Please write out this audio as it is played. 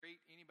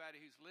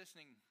everybody who's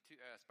listening to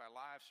us by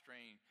live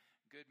stream,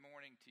 good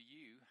morning to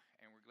you,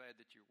 and we're glad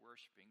that you're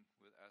worshiping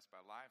with us by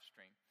live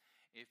stream.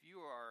 If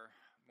you are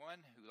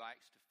one who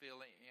likes to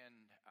fill in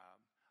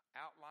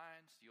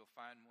outlines, you'll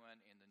find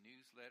one in the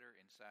newsletter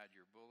inside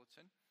your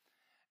bulletin.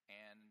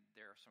 And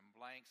there are some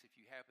blanks. If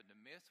you happen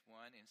to miss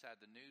one inside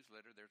the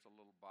newsletter, there's a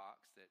little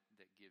box that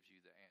gives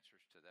you the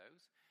answers to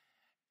those.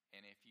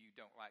 And if you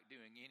don't like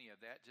doing any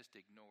of that, just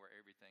ignore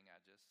everything I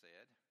just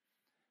said.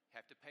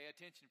 Have to pay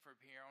attention from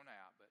here on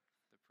out, but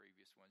the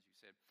previous ones you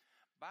said.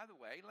 By the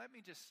way, let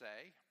me just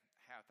say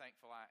how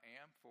thankful I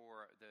am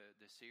for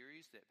the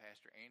series that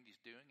Pastor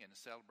Andy's doing in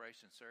the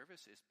celebration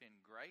service. It's been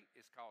great.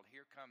 It's called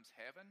Here Comes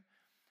Heaven.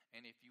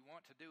 And if you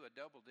want to do a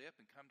double dip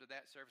and come to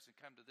that service and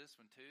come to this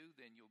one too,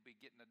 then you'll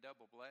be getting a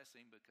double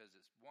blessing because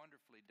it's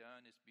wonderfully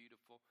done. It's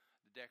beautiful.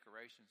 The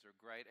decorations are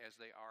great as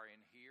they are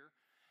in here.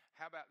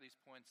 How about these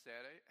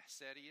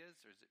poinsettias,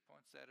 or is it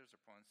poinsettias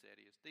or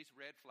poinsettias? These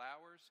red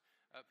flowers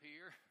up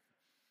here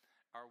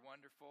are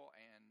wonderful,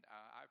 and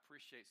I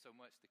appreciate so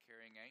much the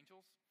Carrying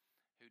Angels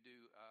who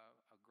do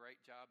a great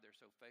job. They're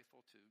so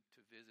faithful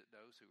to visit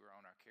those who are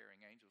on our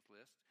Carrying Angels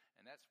list,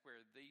 and that's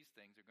where these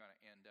things are going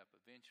to end up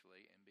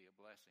eventually and be a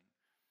blessing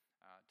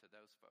to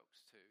those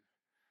folks too.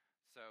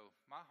 So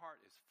my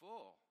heart is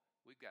full.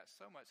 We've got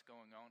so much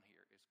going on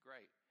here. It's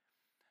great.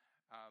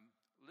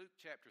 Luke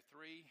chapter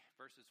 3,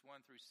 verses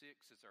 1 through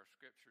 6 is our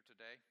scripture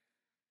today.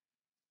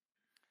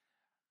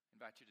 I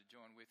invite you to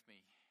join with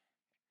me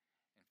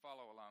and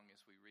follow along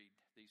as we read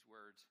these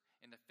words.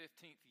 In the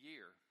 15th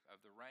year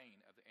of the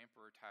reign of the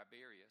Emperor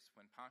Tiberius,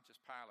 when Pontius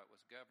Pilate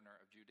was governor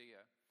of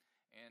Judea,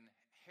 and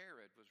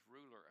Herod was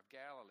ruler of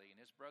Galilee,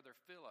 and his brother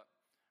Philip,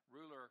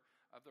 ruler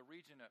of the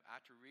region of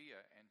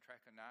Iturea and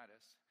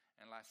Trachonitis,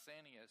 and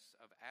Lysanias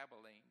of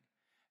Abilene,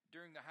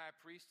 during the high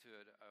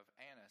priesthood of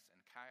Annas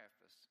and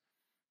Caiaphas,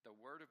 the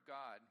word of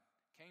God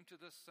came to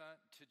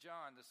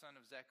John, the son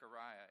of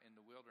Zechariah, in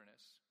the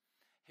wilderness.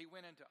 He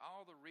went into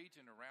all the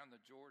region around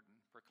the Jordan,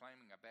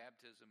 proclaiming a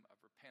baptism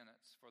of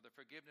repentance for the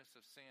forgiveness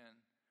of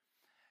sin,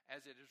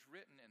 as it is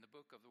written in the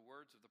book of the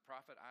words of the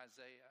prophet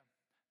Isaiah,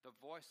 the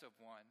voice of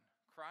one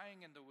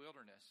crying in the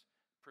wilderness,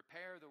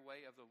 prepare the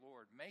way of the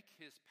Lord, make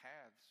his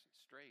paths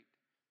straight.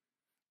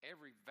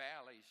 Every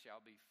valley shall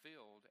be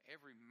filled,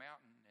 every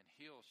mountain and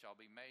hill shall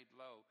be made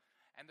low,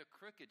 and the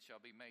crooked shall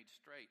be made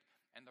straight,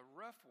 and the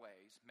rough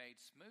ways made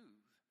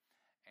smooth,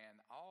 and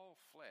all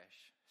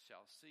flesh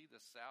shall see the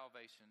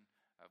salvation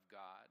of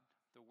God,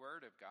 the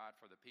word of God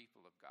for the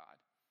people of God.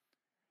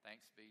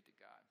 Thanks be to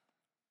God.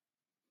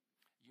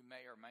 You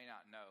may or may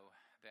not know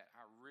that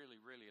I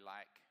really, really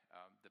like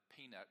the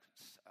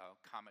Peanuts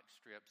comic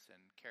strips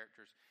and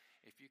characters.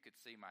 If you could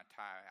see my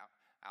tie,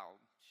 I'll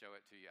show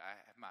it to you. I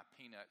have my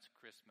Peanuts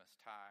Christmas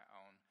tie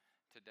on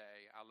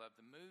today. I love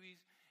the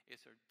movies.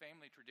 It's a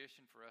family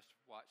tradition for us to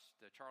watch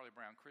the Charlie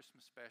Brown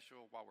Christmas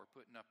special while we're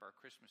putting up our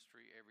Christmas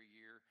tree every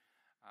year.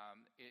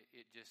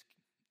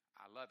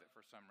 I love it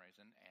for some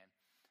reason, and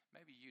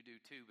maybe you do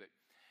too, but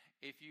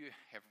if you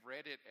have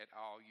read it at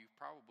all, you've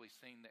probably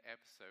seen the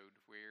episode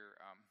where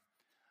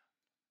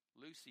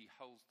Lucy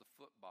holds the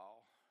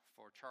football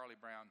for Charlie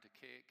Brown to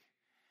kick,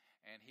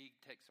 and he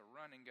takes a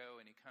run and go,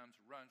 and he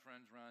runs,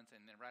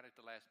 and then right at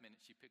the last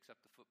minute she picks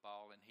up the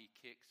football, and he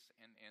kicks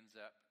and ends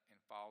up and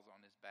falls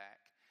on his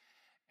back.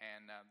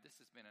 And this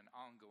has been an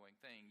ongoing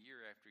thing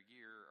year after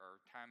year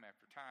or time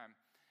after time.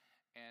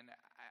 And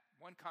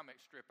one comic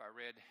strip I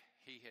read,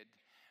 he had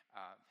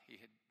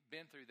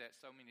been through that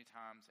so many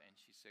times, and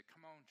she said,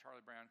 come on,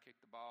 Charlie Brown, kick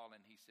the ball.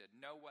 And he said,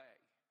 no way.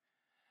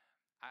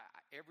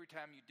 Every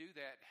time you do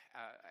that,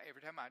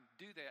 every time I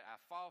do that, I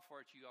fall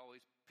for it. You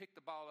always pick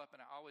the ball up, and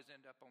I always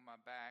end up on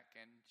my back.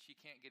 And she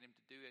can't get him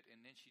to do it,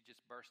 and then she just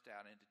burst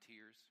out into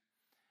tears.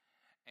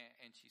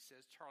 And she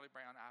says, Charlie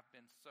Brown, I've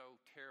been so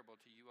terrible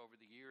to you over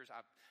the years.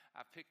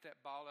 I've picked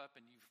that ball up,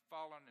 and you've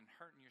fallen and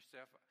hurting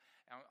yourself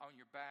on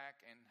your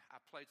back, and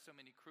I played so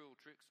many cruel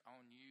tricks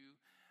on you.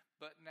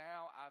 But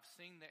now I've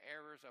seen the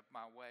errors of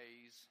my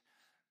ways.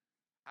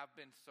 I've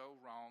been so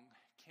wrong.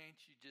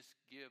 Can't you just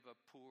give a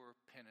poor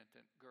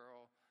penitent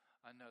girl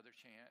another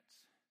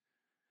chance?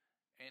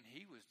 And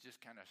he was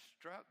just kind of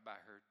struck by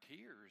her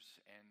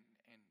tears, and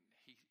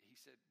he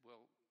said,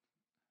 well,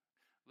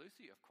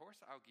 Lucy, of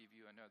course I'll give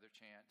you another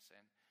chance.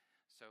 And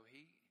so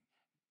he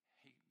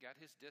got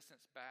his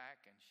distance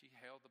back, and she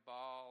held the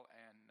ball,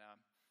 and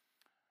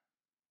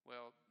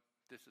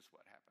this is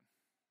what happened.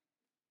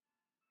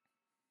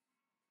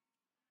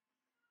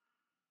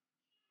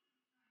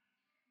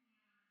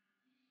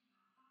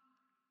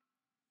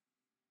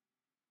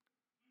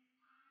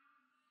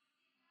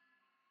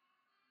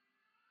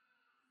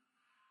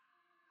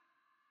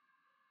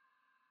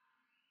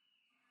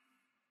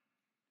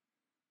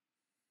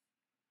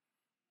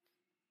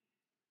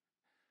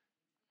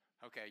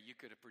 Okay, you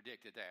could have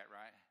predicted that,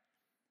 right?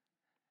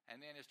 And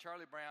then as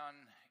Charlie Brown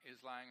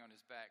is lying on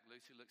his back,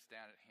 Lucy looks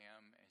down at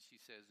him and she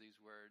says these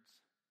words,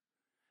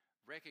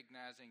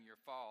 recognizing your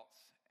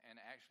faults and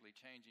actually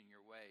changing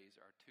your ways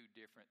are two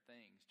different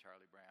things,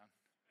 Charlie Brown.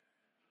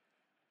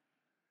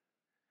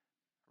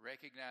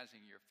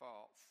 Recognizing your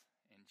faults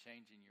and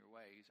changing your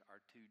ways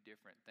are two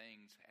different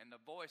things. And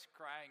the voice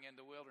crying in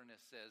the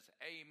wilderness says,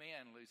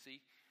 "Amen,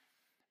 Lucy,"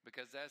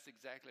 because that's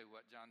exactly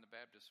what John the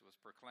Baptist was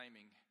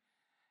proclaiming.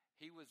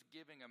 He was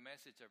giving a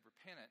message of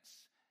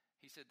repentance.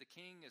 He said, "The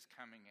king is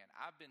coming in.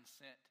 I've been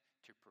sent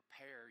to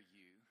prepare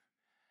you."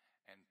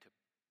 And to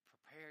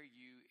prepare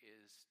you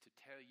is to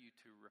tell you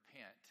to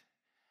repent.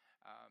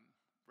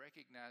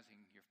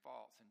 Recognizing your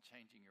faults and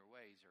changing your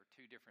ways are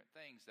two different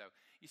things, though.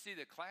 You see,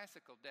 the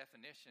classical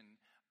definition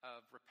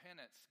of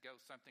repentance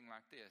goes something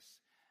like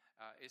this.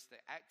 It's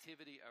the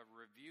activity of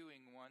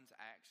reviewing one's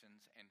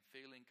actions and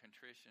feeling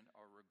contrition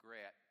or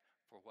regret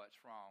for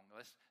what's wrong.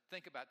 Let's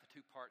think about the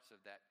two parts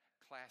of that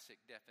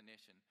classic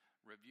definition.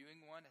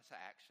 Reviewing one's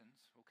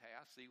actions, okay,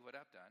 I see what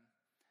I've done,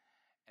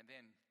 and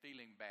then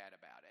feeling bad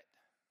about it.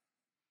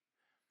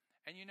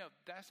 And you know,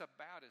 that's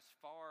about as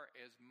far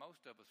as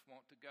most of us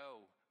want to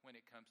go when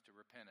it comes to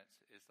repentance.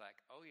 It's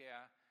like, oh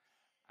yeah,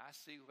 I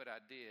see what I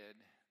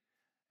did,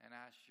 and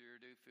I sure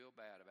do feel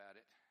bad about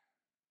it.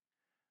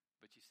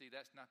 But you see,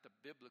 that's not the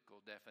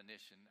biblical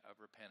definition of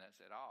repentance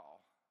at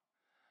all.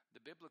 The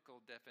biblical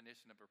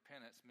definition of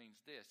repentance means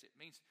this. It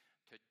means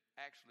to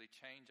actually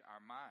change our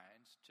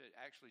minds, to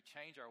actually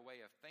change our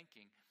way of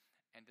thinking,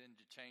 and then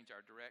to change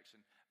our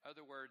direction. In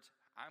other words,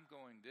 I'm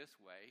going this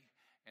way,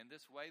 and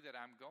this way that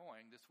I'm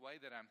going, this way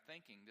that I'm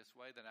thinking, this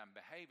way that I'm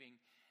behaving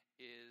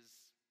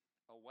is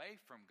away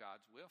from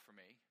God's will for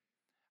me.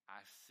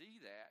 I see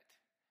that,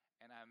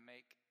 and I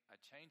make a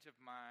change of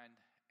mind,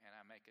 and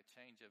I make a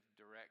change of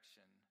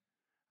direction.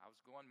 I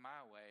was going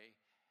my way,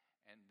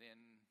 and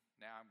then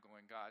now I'm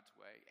going God's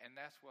way. And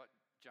that's what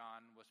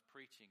John was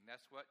preaching.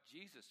 That's what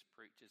Jesus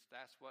preaches.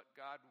 That's what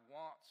God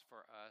wants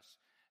for us.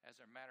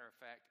 As a matter of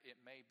fact, it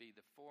may be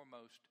the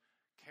foremost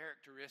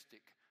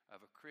characteristic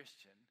of a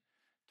Christian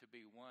to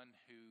be one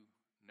who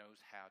knows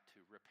how to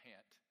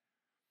repent.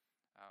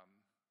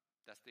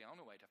 That's the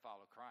only way to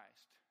follow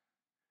Christ.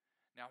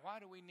 Now, why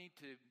do we need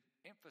to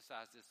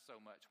emphasize this so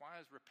much? Why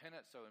is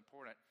repentance so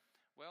important?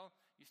 Well,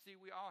 you see,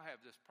 we all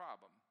have this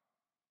problem.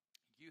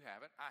 You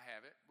have it, I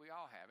have it, we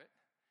all have it.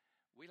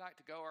 We like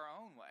to go our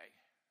own way.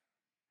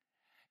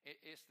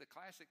 It's the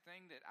classic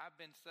thing that I've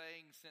been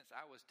saying since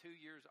I was 2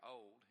 years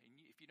old. And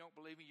if you don't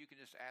believe me, you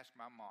can just ask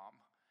my mom.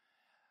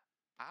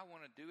 I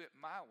want to do it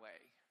my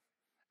way.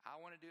 I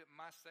want to do it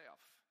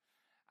myself.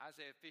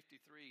 Isaiah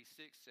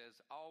 53:6 says,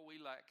 "All we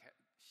like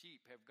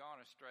sheep have gone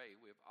astray.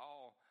 We've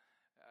all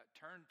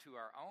turned to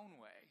our own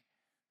way."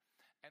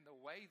 And the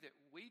way that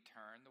we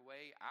turn,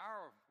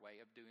 our way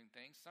of doing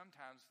things,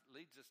 sometimes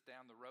leads us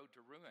down the road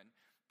to ruin.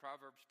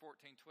 Proverbs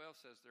 14:12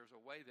 says, "There's a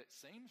way that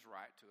seems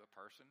right to a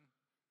person,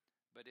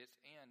 but its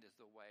end is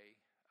the way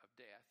of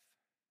death."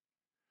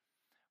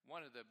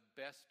 One of the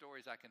best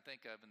stories I can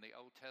think of in the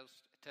Old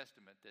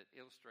Testament that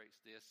illustrates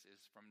this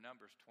is from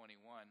Numbers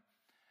 21.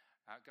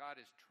 God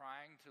is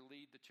trying to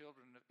lead the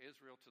children of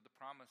Israel to the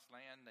promised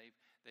land.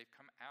 They've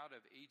come out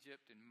of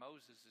Egypt, and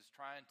Moses is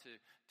trying to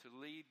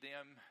lead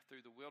them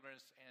through the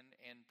wilderness,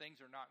 and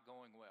things are not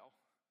going well.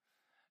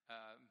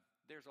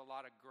 There's a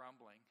lot of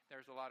grumbling.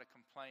 There's a lot of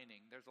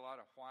complaining. There's a lot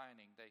of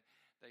whining.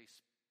 They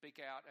speak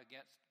out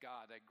against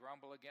God. They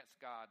grumble against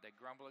God. They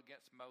grumble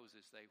against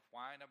Moses. They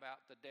whine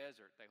about the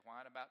desert. They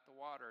whine about the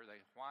water.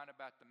 They whine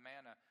about the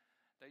manna.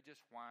 They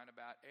just whine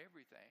about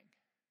everything.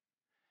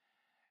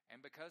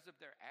 And because of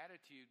their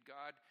attitude,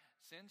 God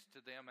sends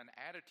to them an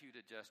attitude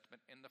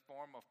adjustment in the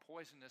form of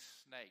poisonous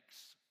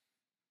snakes.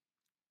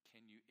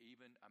 Can you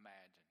even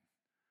imagine?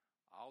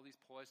 All these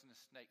poisonous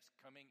snakes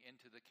coming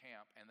into the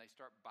camp, and they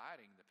start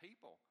biting the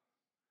people.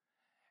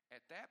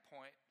 At that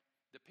point,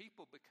 the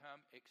people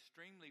become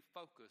extremely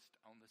focused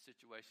on the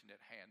situation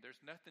at hand.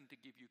 There's nothing to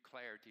give you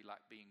clarity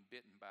like being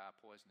bitten by a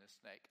poisonous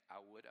snake, I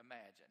would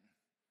imagine.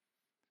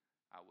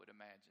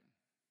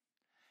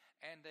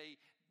 And they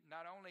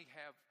not only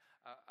have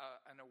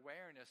an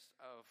awareness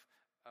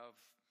of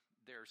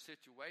their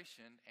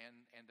situation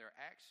and their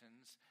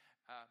actions,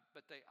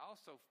 but they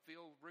also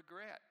feel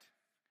regret.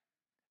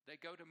 They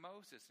go to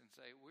Moses and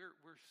say,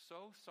 we're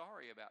so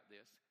sorry about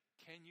this.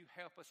 Can you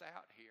help us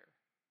out here?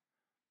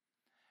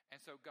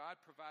 And so God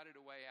provided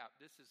a way out.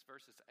 This is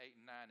verses 8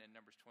 and 9 in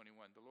Numbers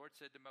 21. The Lord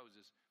said to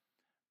Moses,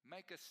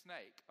 "Make a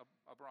snake,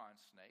 a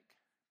bronze snake,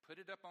 put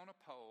it up on a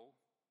pole.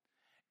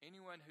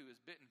 Anyone who is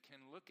bitten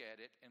can look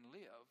at it and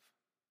live."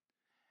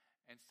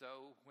 And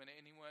so when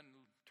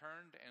anyone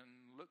turned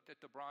and looked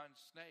at the bronze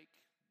snake,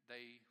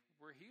 they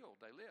were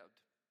healed. They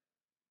lived.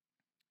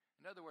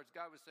 In other words,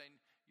 God was saying,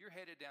 you're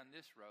headed down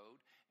this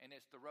road, and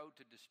it's the road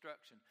to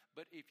destruction.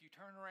 But if you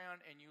turn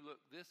around and you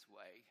look this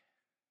way,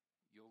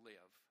 you'll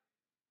live.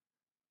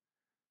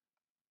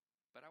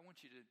 But I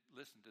want you to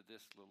listen to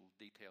this little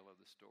detail of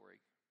the story.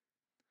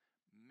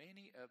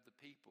 Many of the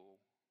people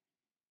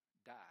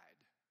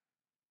died.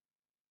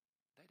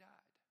 They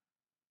died.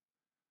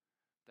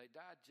 They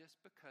died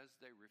just because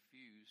they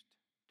refused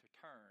to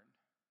turn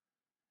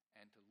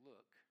and to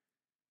look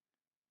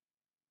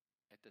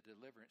at the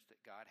deliverance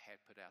that God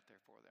had put out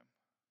there for them.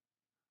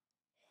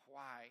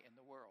 Why in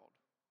the world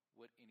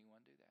would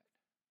anyone do that?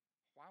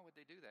 Why would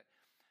they do that?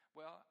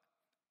 Well,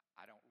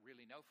 I don't really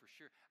really know for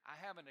sure. I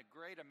have a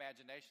great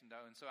imagination,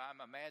 though, and so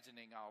I'm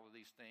imagining all of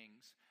these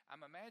things.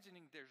 I'm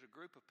imagining there's a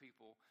group of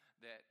people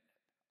that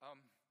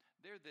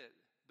they're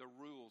the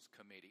rules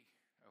committee,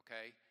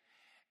 okay?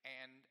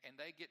 And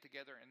they get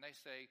together and they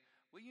say,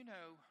 well,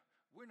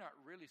 we're not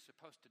really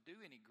supposed to do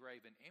any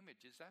graven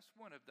images. That's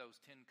one of those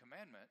 10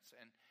 commandments.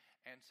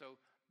 And so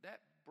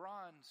that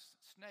bronze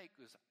snake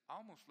was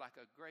almost like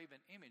a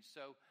graven image.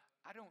 So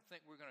I don't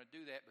think we're going to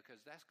do that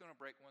because that's going to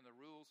break one of the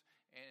rules.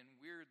 And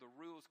we're the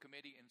rules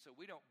committee, and so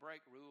we don't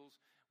break rules.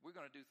 We're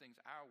going to do things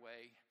our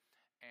way.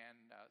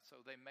 And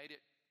so they made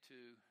it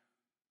to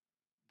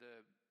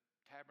the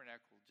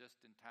tabernacle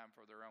just in time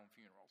for their own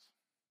funerals.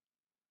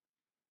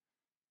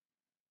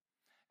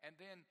 And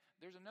then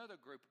there's another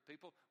group of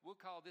people. We'll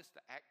call this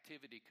the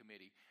activity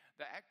committee.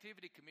 The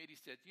activity committee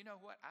said, you know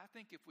what? I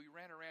think if we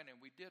ran around and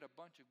we did a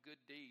bunch of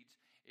good deeds,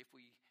 if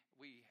we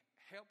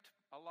helped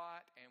a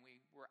lot and we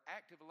were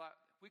active a lot,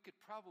 we could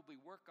probably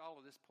work all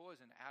of this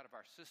poison out of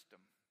our system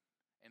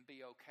and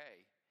be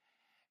okay.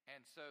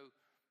 And so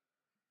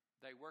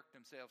they worked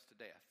themselves to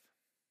death,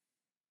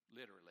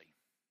 literally.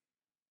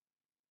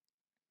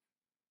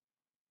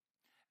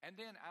 And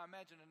then I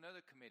imagine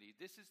another committee.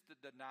 This is the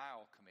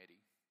denial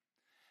committee.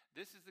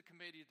 This is the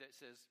committee that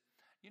says,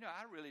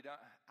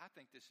 I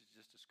think this is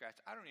just a scratch.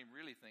 I don't even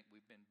really think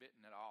we've been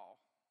bitten at all.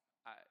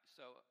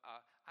 So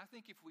I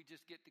think if we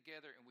just get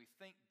together and we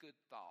think good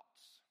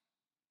thoughts,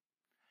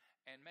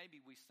 and maybe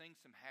we sing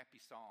some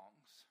happy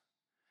songs,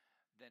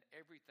 then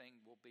everything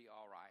will be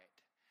all right.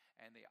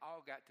 And they all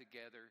got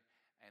together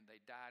and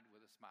they died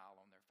with a smile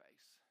on their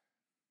face.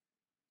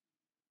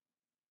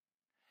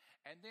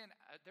 And then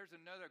there's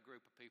another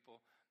group of people.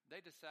 They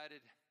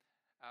decided,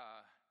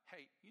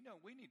 hey,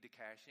 we need to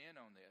cash in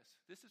on this.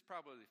 This is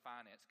probably the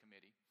finance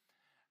committee.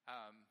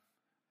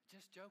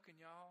 Just joking,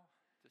 y'all.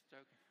 Just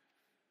joking.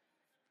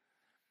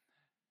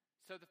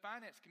 So the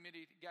finance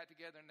committee got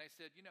together and they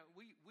said,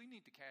 we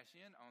need to cash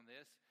in on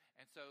this.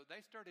 And so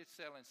they started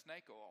selling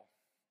snake oil.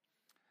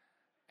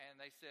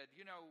 And they said,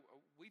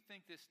 we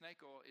think this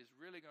snake oil is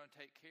really going to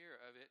take care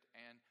of it.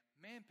 And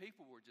man,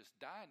 people were just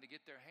dying to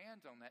get their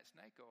hands on that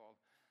snake oil.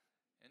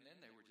 And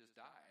then they were just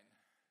dying.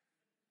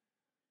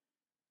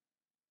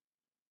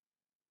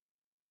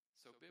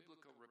 So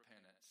biblical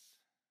repentance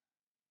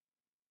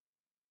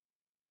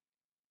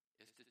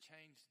is to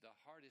change the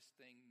hardest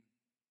thing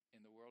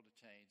in the world to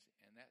change,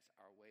 and that's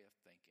our way of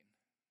thinking.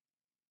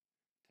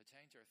 To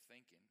change our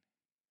thinking,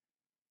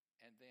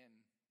 and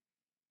then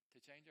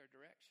to change our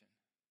direction.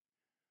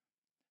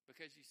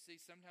 Because you see,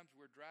 sometimes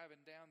we're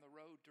driving down the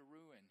road to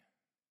ruin,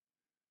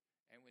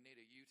 and we need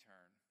a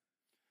U-turn.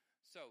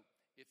 So,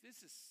 if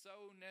this is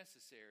so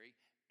necessary,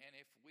 and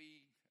if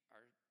we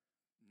are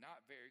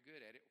not very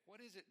good at it, what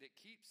is it that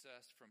keeps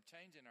us from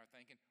changing our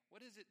thinking?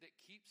 What is it that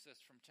keeps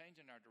us from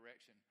changing our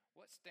direction?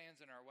 What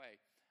stands in our way?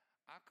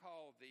 I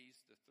call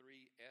these the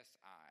 3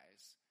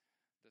 SIs.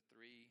 The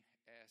 3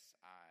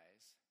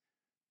 SIs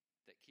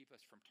that keep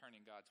us from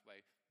turning God's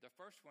way. The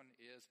first one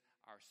is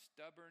our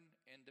stubborn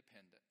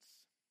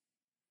independence.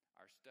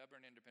 Our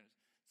stubborn independence.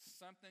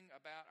 Something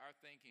about our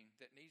thinking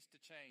that needs to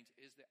change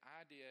is the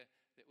idea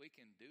that we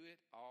can do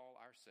it all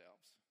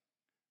ourselves.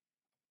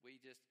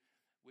 We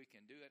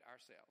can do it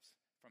ourselves.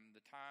 From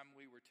the time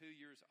we were 2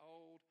 years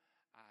old,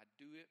 I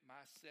do it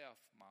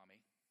myself,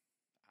 Mommy.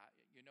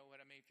 You know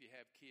what I mean? If you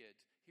have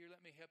kids, here,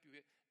 let me help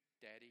you.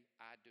 Daddy,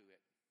 I do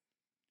it.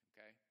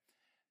 Okay?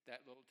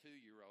 That little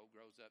 2-year-old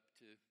grows up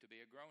to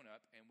be a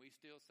grown-up, and we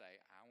still say,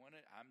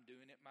 I'm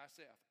doing it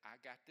myself. I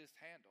got this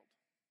handled.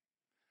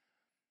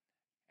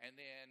 And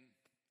then,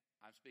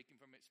 I'm speaking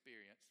from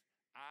experience,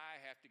 I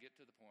have to get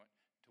to the point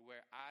to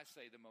where I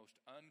say the most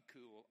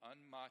uncool,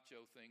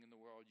 unmacho thing in the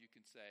world you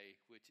can say,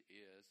 which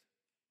is,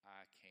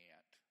 I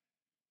can't.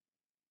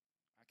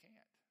 I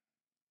can't.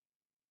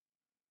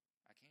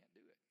 I can't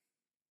do it.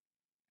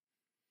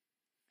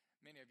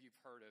 Many of you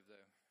have heard of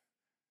the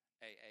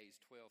AA's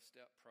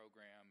 12-step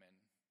program, and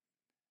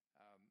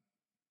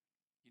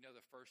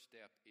the first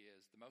step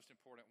is, the most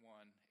important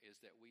one is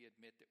that we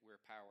admit that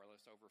we're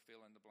powerless over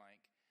fill in the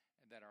blank,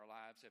 and that our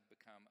lives have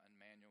become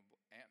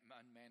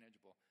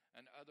unmanageable.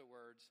 In other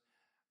words,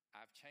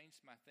 I've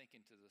changed my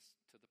thinking to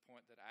the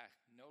point that I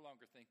no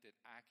longer think that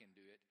I can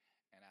do it,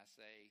 and I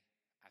say,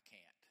 I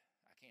can't.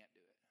 I can't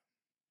do it.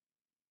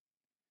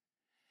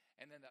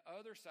 And then the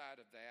other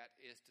side of that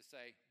is to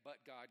say,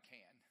 but God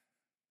can.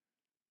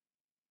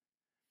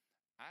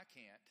 I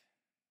can't,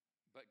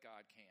 but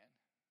God can.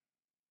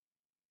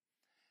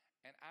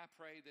 And I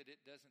pray that it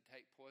doesn't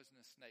take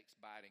poisonous snakes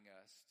biting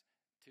us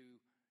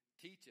to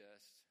teach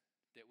us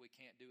that we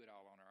can't do it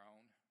all on our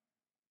own.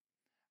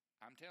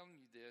 I'm telling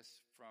you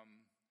this from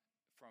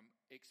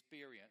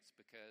experience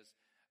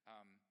because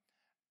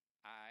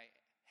I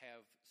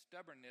have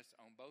stubbornness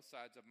on both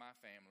sides of my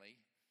family,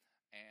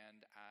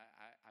 and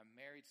I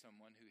married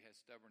someone who has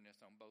stubbornness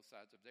on both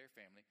sides of their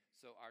family,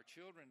 so our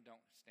children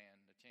don't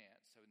stand a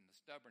chance. So in the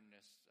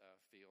stubbornness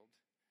field,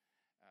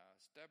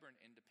 stubborn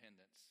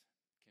independence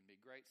can be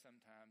great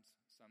sometimes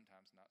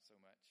not so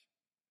much.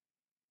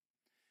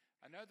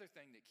 Another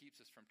thing that keeps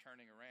us from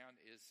turning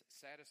around is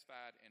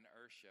satisfied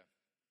inertia.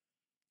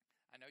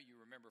 I know you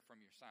remember from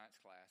your science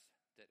class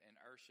that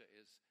inertia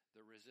is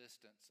the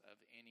resistance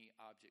of any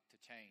object to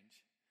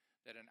change,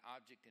 that an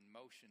object in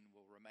motion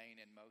will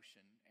remain in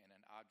motion and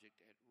an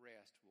object at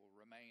rest will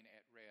remain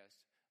at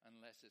rest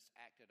unless it's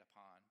acted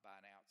upon by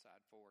an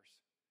outside force.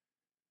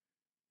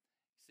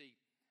 See,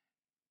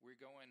 we're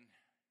going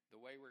the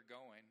way we're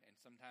going, and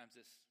sometimes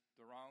it's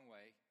the wrong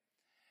way,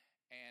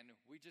 and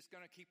we're just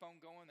going to keep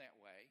on going that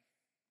way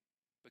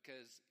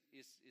because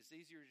it's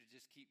easier to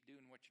just keep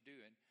doing what you're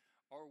doing.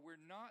 Or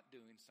we're not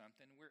doing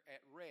something, we're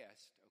at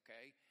rest,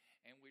 okay?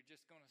 And we're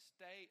just going to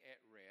stay at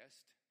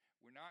rest.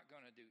 We're not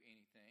going to do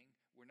anything.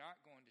 We're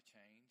not going to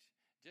change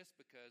just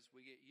because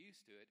we get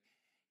used to it.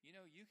 You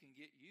know, you can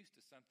get used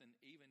to something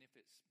even if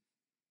it's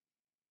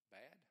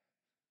bad.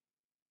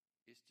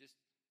 It's just,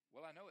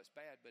 well, I know it's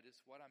bad, but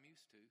it's what I'm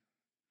used to.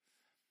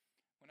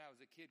 When I was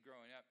a kid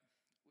growing up,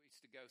 we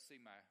used to go see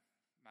my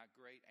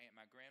great aunt,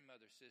 my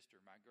grandmother's sister,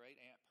 my great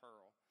Aunt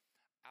Pearl.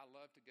 I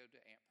loved to go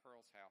to Aunt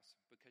Pearl's house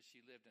because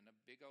she lived in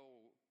a big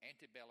old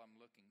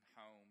antebellum-looking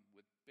home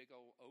with big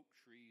old oak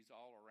trees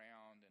all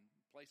around and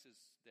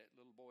places that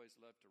little boys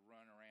love to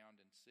run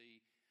around and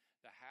see.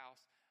 The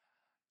house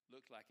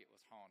looked like it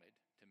was haunted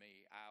to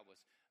me. I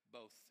was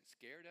both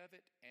scared of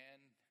it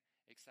and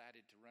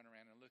excited to run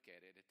around and look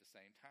at it at the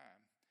same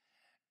time.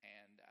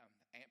 And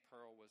Aunt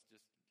Pearl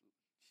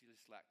she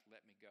just like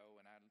let me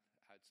go, and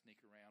I'd sneak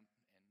around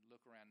and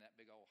look around that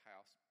big old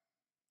house.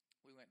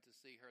 We went to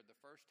see her the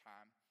first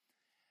time,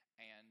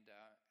 and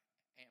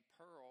Aunt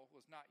Pearl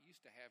was not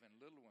used to having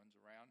little ones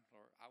around,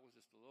 or I was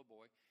just a little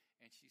boy,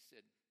 and she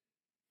said,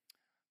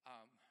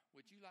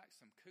 would you like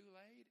some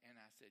Kool-Aid?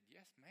 And I said,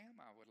 yes, ma'am,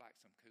 I would like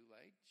some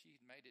Kool-Aid. She'd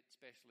made it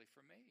specially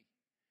for me.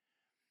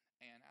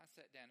 And I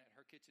sat down at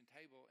her kitchen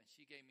table, and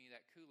she gave me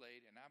that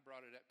Kool-Aid, and I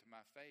brought it up to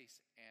my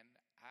face, and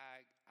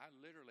I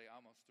literally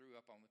almost threw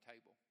up on the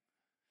table.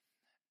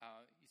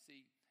 You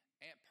see,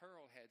 Aunt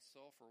Pearl had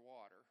sulfur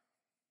water.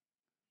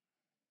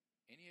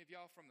 Any of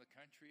y'all from the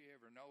country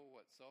ever know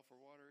what sulfur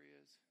water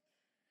is?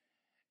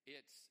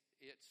 It's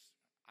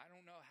I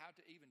don't know how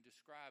to even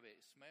describe it.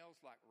 It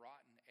smells like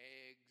rotten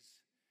eggs,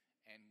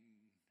 and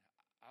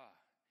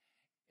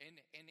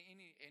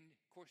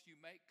of course you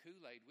make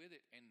Kool-Aid with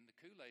it, and the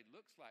Kool-Aid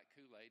looks like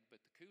Kool-Aid, but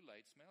the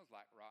Kool-Aid smells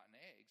like rotten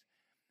eggs.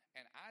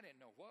 And I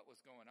didn't know what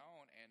was going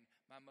on, and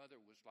my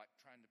mother was like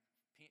trying to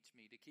pinch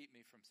me to keep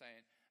me from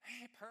saying,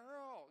 "Hey,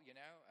 Pearl," you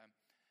know.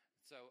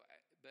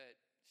 But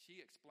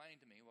she explained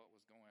to me what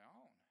was going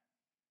on.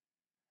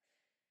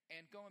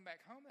 And going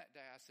back home that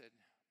day, I said,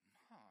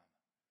 Mom,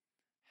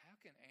 how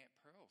can Aunt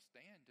Pearl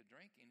stand to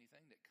drink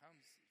anything that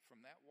comes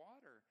from that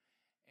water?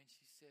 And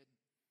she said,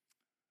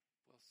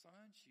 well,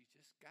 son, she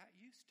just got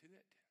used to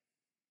it.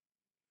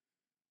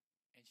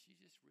 And she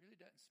just really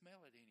doesn't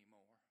smell it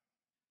anymore.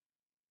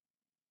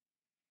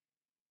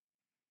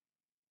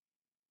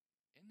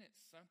 Isn't it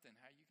something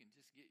how you can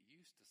just get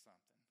used to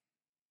something?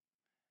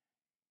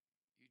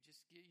 You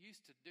just get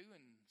used to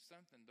doing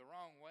something the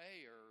wrong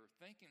way, or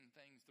thinking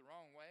things the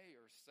wrong way,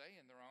 or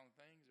saying the wrong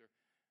things, or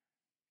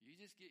you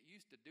just get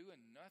used to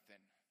doing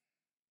nothing.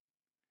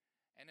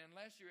 And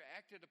unless you're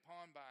acted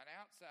upon by an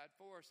outside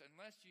force,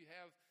 unless you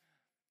have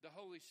the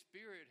Holy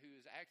Spirit who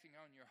is acting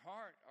on your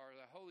heart, or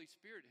the Holy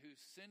Spirit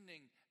who's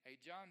sending a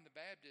John the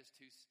Baptist,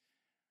 who's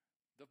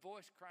the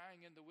voice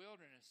crying in the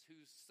wilderness,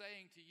 who's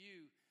saying to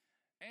you,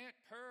 Aunt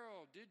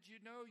Pearl, did you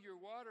know your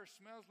water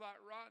smells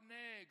like rotten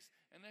eggs?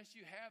 Unless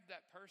you have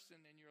that person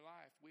in your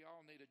life. We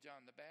all need a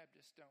John the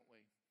Baptist, don't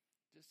we?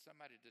 Just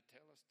somebody to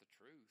tell us the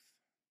truth.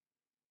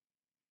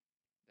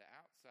 The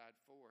outside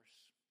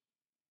force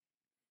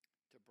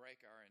to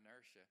break our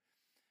inertia.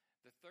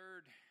 The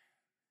third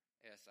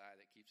SI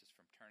that keeps us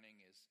from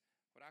turning is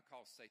what I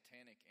call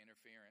satanic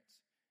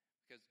interference.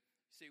 Because,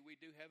 see, we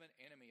do have an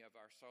enemy of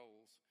our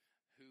souls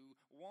who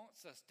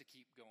wants us to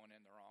keep going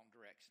in the wrong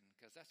direction,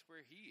 because that's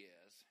where he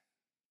is,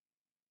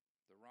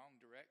 the wrong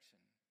direction,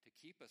 to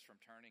keep us from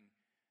turning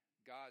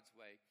God's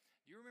way.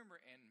 Do you remember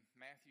in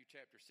Matthew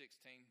chapter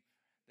 16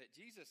 that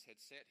Jesus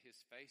had set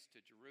his face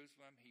to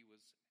Jerusalem? He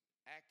was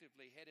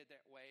actively headed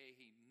that way.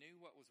 He knew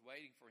what was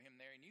waiting for him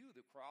there. He knew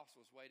the cross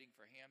was waiting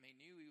for him. He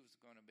knew he was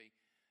going to be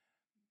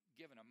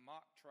given a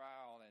mock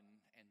trial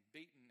and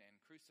beaten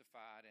and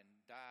crucified and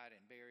died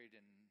and buried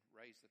and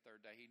raised the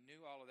third day. He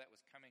knew all of that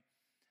was coming.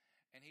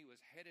 And he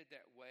was headed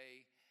that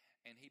way,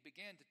 and he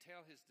began to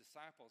tell his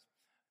disciples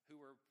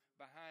who were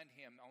behind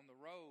him on the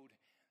road,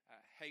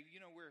 hey, you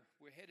know, we're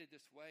headed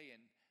this way,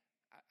 and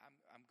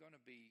I'm going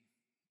to be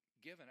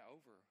given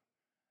over,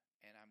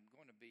 and I'm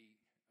going to be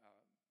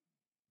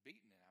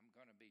beaten, and I'm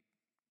going to be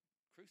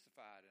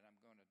crucified, and I'm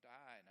going to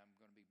die, and I'm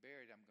going to be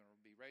buried, I'm going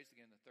to be raised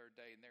again the third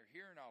day. And they're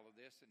hearing all of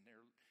this, and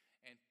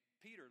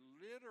Peter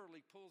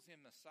literally pulls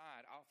him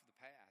aside off the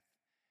path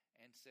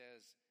and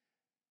says,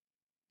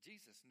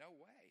 Jesus, no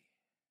way.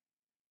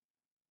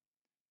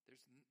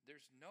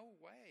 There's no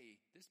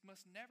way. This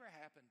must never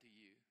happen to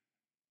you.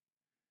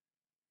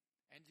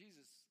 And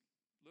Jesus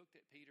looked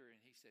at Peter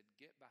and he said,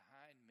 get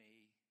behind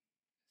me,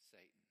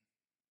 Satan.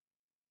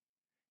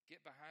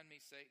 Get behind me,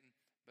 Satan,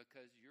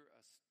 because you're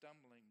a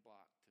stumbling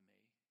block to me.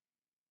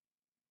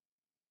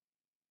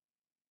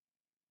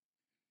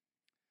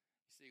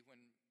 You see,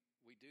 when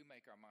we do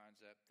make our minds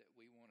up that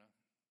we want to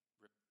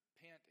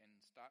repent and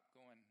stop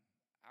going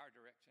our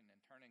direction and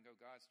turn and go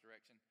God's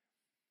direction,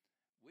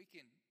 we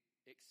can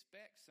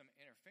expect some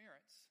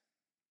interference.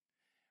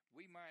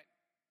 We might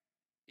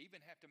even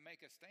have to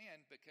make a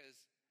stand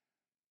because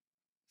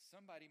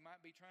somebody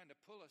might be trying to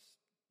pull us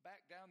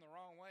back down the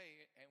wrong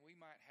way, and we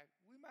might have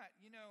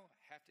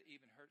to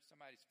even hurt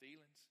somebody's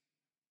feelings.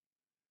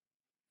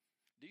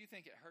 Do you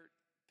think it hurt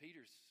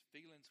Peter's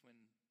feelings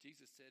when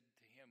Jesus said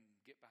to him,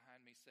 "Get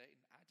behind me, Satan"?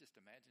 I just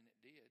imagine it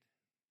did.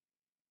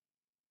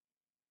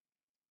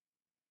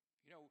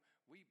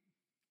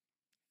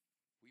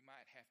 We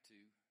might have to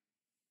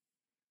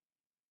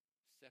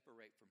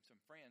separate from some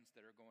friends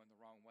that are going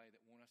the wrong way,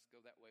 that want us to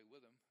go that way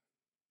with them.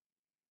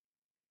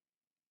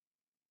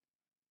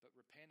 But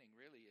repenting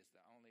really is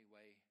the only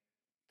way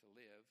to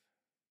live.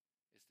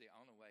 It's the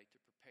only way to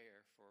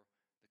prepare for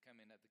the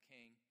coming of the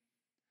King.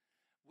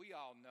 We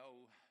all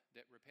know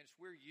that repentance,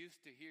 we're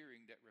used to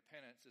hearing that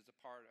repentance is a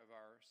part of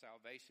our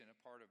salvation, a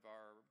part of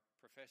our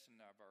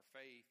profession of our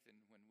faith. And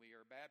when we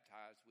are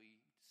baptized,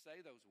 we say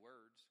those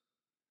words.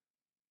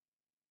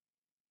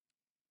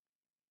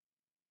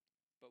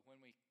 But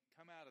when we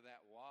come out of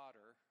that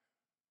water,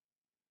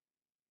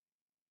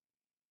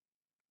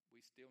 we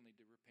still need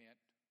to repent.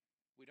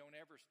 We don't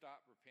ever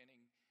stop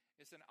repenting.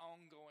 It's an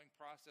ongoing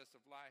process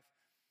of life.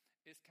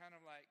 It's kind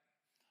of like,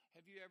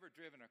 have you ever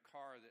driven a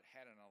car that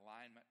had an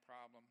alignment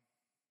problem?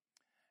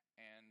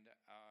 And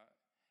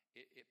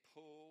it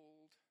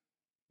pulled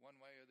one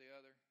way or the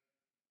other?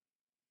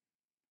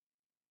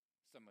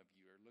 Some of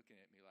you are looking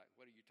at me like,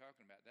 what are you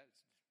talking about?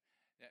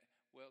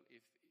 Well,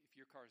 if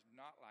your car's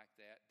not like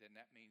that, then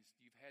that means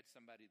you've had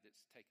somebody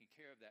that's taking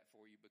care of that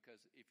for you.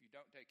 Because if you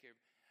don't take care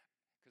of,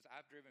 because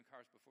I've driven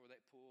cars before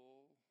that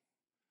pull,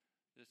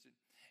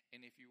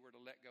 and if you were to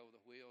let go of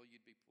the wheel,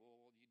 you'd be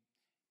pulled.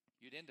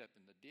 You'd end up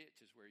in the ditch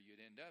is where you'd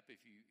end up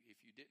if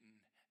you didn't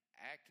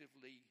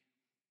actively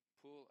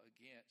pull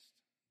against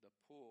the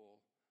pull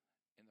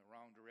in the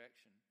wrong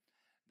direction.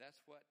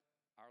 That's what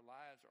our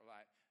lives are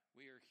like.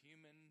 We are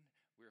human,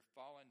 we're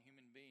fallen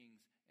human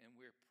beings, and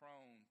we're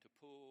prone to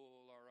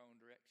pull our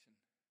own direction.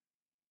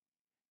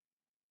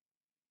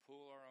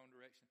 Pull our own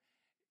direction.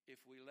 If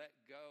we let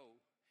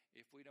go,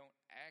 if we don't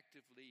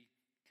actively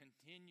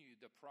continue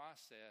the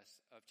process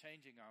of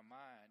changing our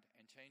mind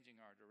and changing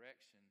our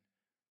direction,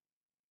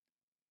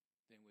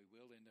 then we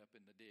will end up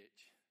in the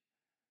ditch.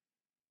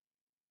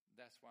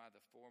 That's why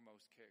the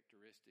foremost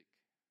characteristic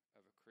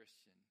of a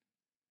Christian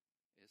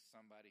is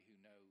somebody who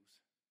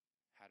knows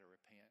how to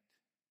repent.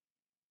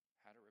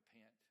 How to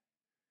repent.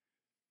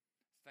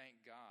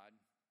 Thank God.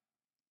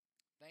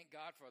 Thank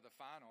God for the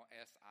final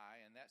SI,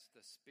 and that's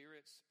the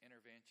Spirit's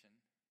intervention.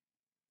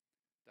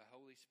 The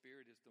Holy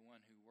Spirit is the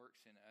one who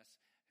works in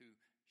us, who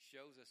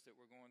shows us that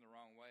we're going the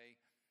wrong way.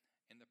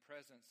 In the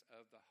presence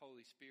of the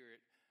Holy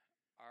Spirit,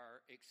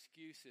 our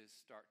excuses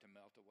start to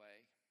melt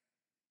away.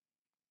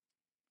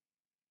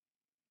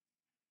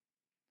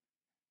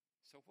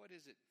 So what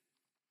is it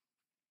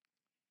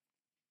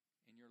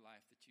in your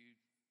life that you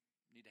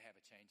need to have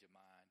a change of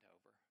mind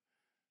over?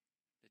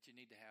 That you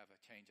need to have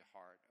a change of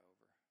heart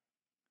over?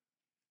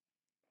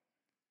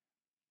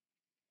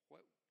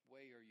 What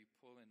way are you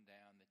pulling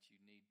down that you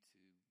need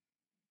to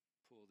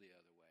pull the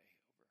other way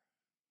over?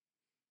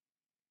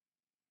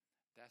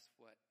 That's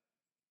what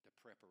the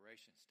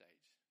preparation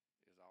stage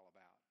is all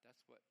about.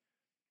 That's what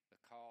the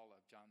call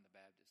of John the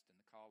Baptist and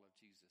the call of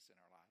Jesus in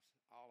our lives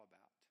is all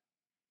about.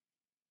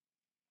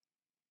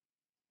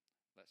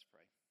 Let's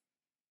pray.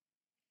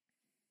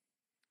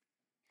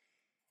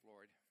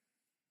 Lord,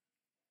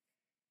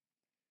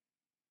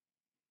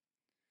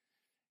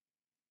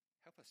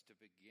 help us to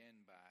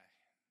begin by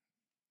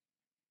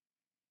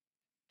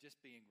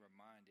just being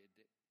reminded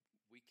that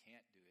we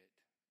can't do it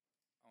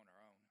on our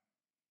own.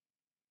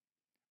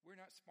 We're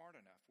not smart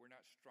enough. We're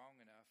not strong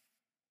enough.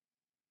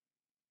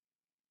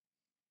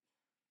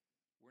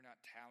 We're not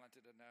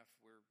talented enough.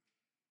 We're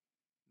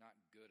not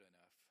good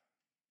enough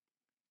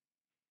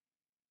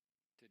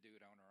to do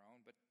it on our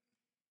own. But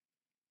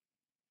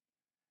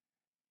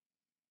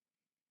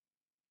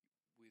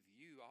with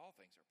you, all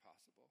things are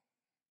possible.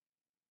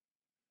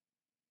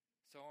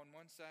 So on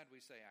one side we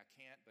say, I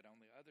can't, but on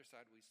the other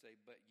side we say,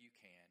 but you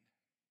can.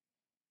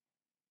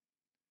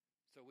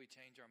 So we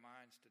change our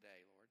minds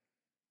today, Lord.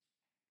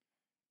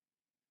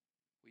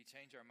 We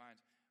change our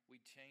minds.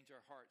 We change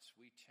our hearts.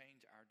 We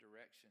change our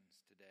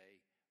directions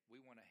today.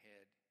 We want to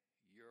head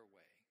your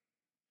way.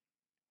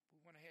 We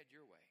want to head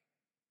your way.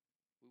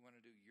 We want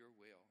to do your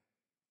will.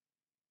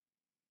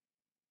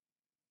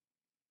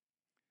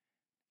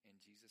 In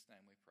Jesus'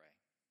 name we pray.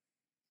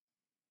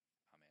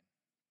 Amen.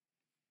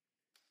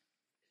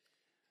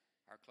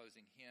 Our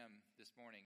closing hymn this morning